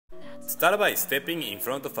Start by stepping in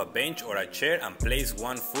front of a bench or a chair and place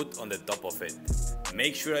one foot on the top of it.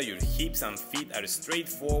 Make sure that your hips and feet are straight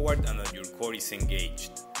forward and that your core is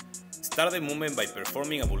engaged. Start the movement by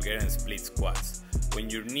performing a Bulgarian split squats. When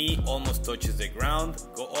your knee almost touches the ground,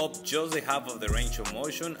 go up just the half of the range of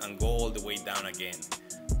motion and go all the way down again.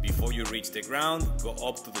 Before you reach the ground, go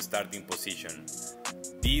up to the starting position.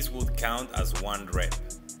 This would count as one rep.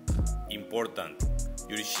 Important: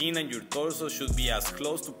 your shin and your torso should be as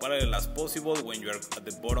close to parallel as possible when you are at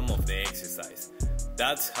the bottom of the exercise.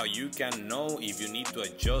 That's how you can know if you need to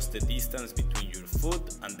adjust the distance between your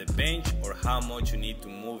foot and the bench or how much you need to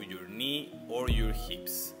move your knee or your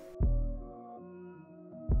hips.